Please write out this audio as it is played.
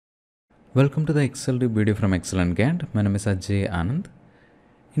Welcome to the Excel video from Excellent Guide. My name is Ajay Anand.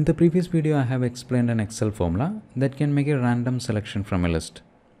 In the previous video, I have explained an Excel formula that can make a random selection from a list.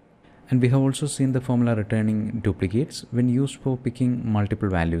 And we have also seen the formula returning duplicates when used for picking multiple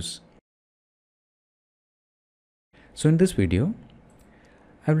values. So in this video,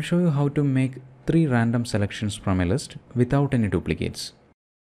 I will show you how to make 3 random selections from a list without any duplicates.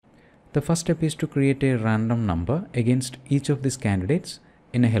 The first step is to create a random number against each of these candidates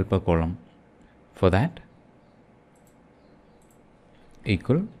in a helper column. For that,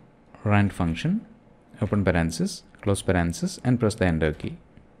 equal rand function, open parenthesis, close parenthesis, and press the enter key.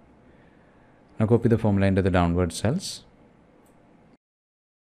 Now copy the formula into the downward cells.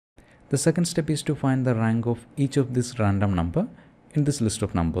 The second step is to find the rank of each of this random number in this list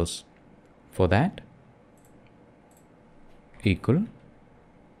of numbers. For that, equal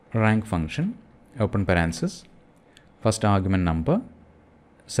rank function, open parenthesis, first argument number,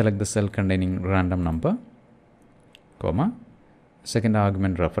 select the cell containing random number, comma, second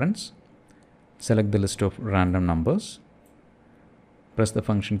argument reference, select the list of random numbers, press the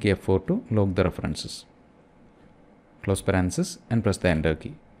function key F4 to log the references, close parenthesis, and press the enter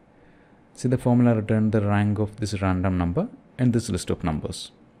key. See, the formula returned the rank of this random number in this list of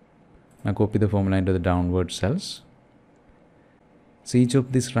numbers. Now copy the formula into the downward cells. So each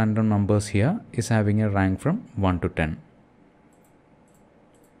of these random numbers here is having a rank from 1 to 10.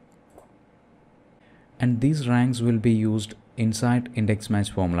 And these ranks will be used inside index match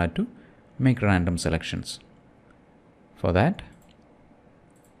formula to make random selections. For that,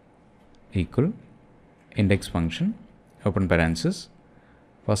 equal index function, open parenthesis,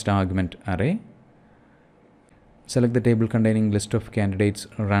 first argument array, select the table containing list of candidates,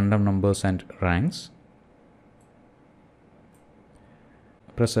 random numbers and ranks,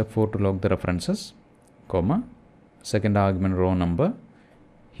 press F4 to log the references, comma, second argument row number,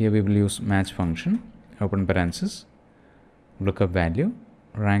 here we will use match function, open parenthesis, lookup value,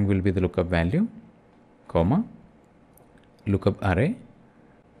 rank will be the lookup value, comma, lookup array,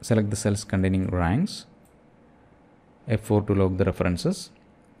 select the cells containing ranks, F4 to log the references,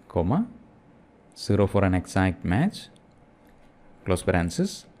 comma, 0 for an exact match, close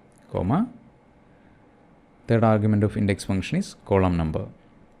parenthesis, comma, third argument of index function is column number.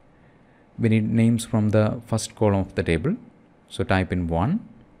 We need names from the first column of the table, so type in 1,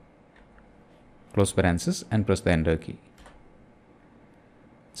 close parenthesis, and press the enter key.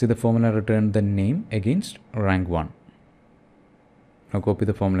 See, the formula returned the name against rank 1. Now copy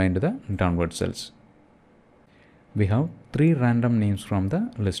the formula into the downward cells. We have 3 random names from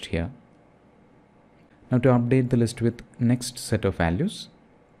the list here. Now to update the list with next set of values,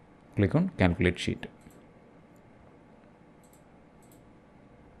 click on calculate sheet.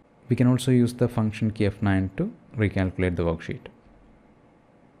 We can also use the function key F9 to recalculate the worksheet.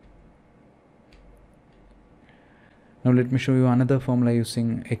 Now let me show you another formula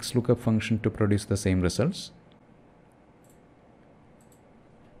using XLOOKUP function to produce the same results.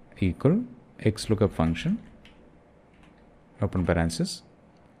 Equal XLOOKUP function, open parenthesis,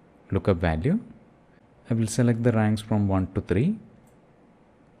 lookup value. I will select the ranks from 1 to 3,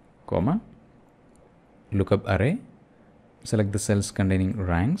 comma, lookup array, select the cells containing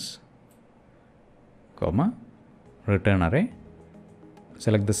ranks, comma, return array,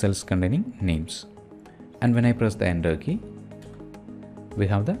 select the cells containing names. And when I press the enter key, we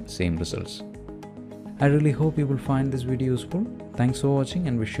have the same results. I really hope you will find this video useful. Thanks for watching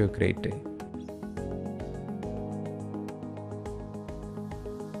and wish you a great day.